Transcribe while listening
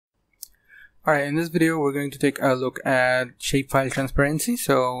Alright, in this video we're going to take a look at shapefile transparency.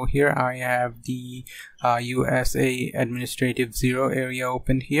 So here I have the USA administrative 0 area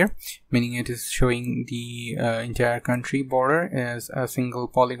opened here, meaning it is showing the entire country border as a single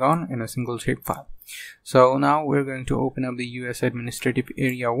polygon in a single shapefile. So now we're going to open up the US administrative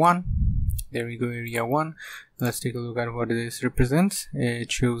area 1. There we go, area 1. Let's take a look at what this represents.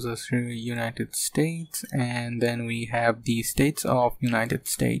 It shows us the United States, and then we have the states of United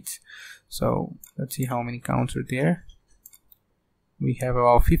States. So let's see how many counts are there. We have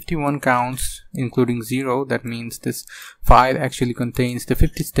about 51 counts including 0. That means this file actually contains the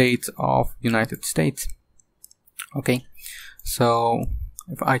 50 states of United States. Okay, so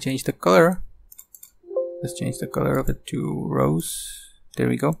if I change the color, let's change the color of it to rose. There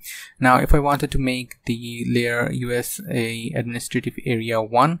we go. Now if I wanted to make the layer USA administrative area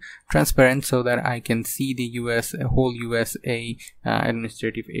 1 transparent so that I can see the whole USA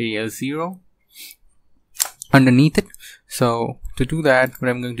administrative area 0 underneath it. So to do that, what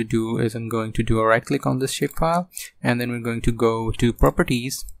I'm going to do is I'm going to do a right click on this shapefile, and then we're going to go to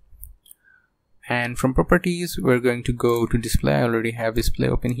properties, and from properties we're going to go to display. I already have display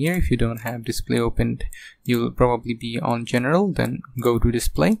open here. If you don't have display opened, you'll probably be on general, then go to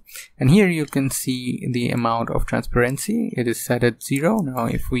display, and here you can see the amount of transparency. It is set at 0. Now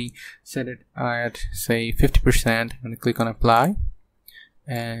if we set it at say 50% and click on apply,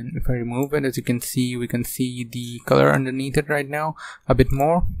 and if I remove it, as you can see, we can see the color underneath it right now a bit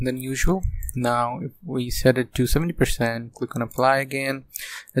more than usual. Now if we set it to 70%, click on apply again,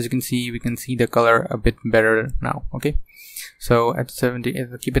 as you can see, we can see the color a bit better now. Okay, so at 70,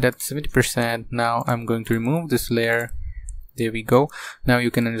 keep it at 70%. Now I'm going to remove this layer. There we go. Now you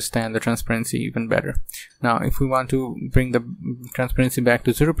can understand the transparency even better. Now if we want to bring the transparency back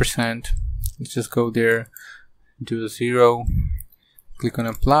to 0%, let's just go there, do 0, click on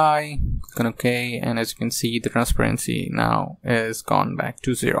apply, click on OK, and as you can see, the transparency now is gone back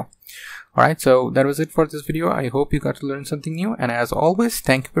to 0. Alright, so that was it for this video. I hope you got to learn something new, and as always,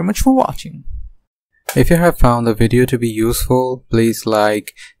 thank you very much for watching. If you have found the video to be useful, please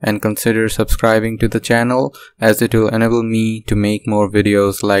like and consider subscribing to the channel, as it will enable me to make more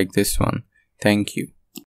videos like this one. Thank you.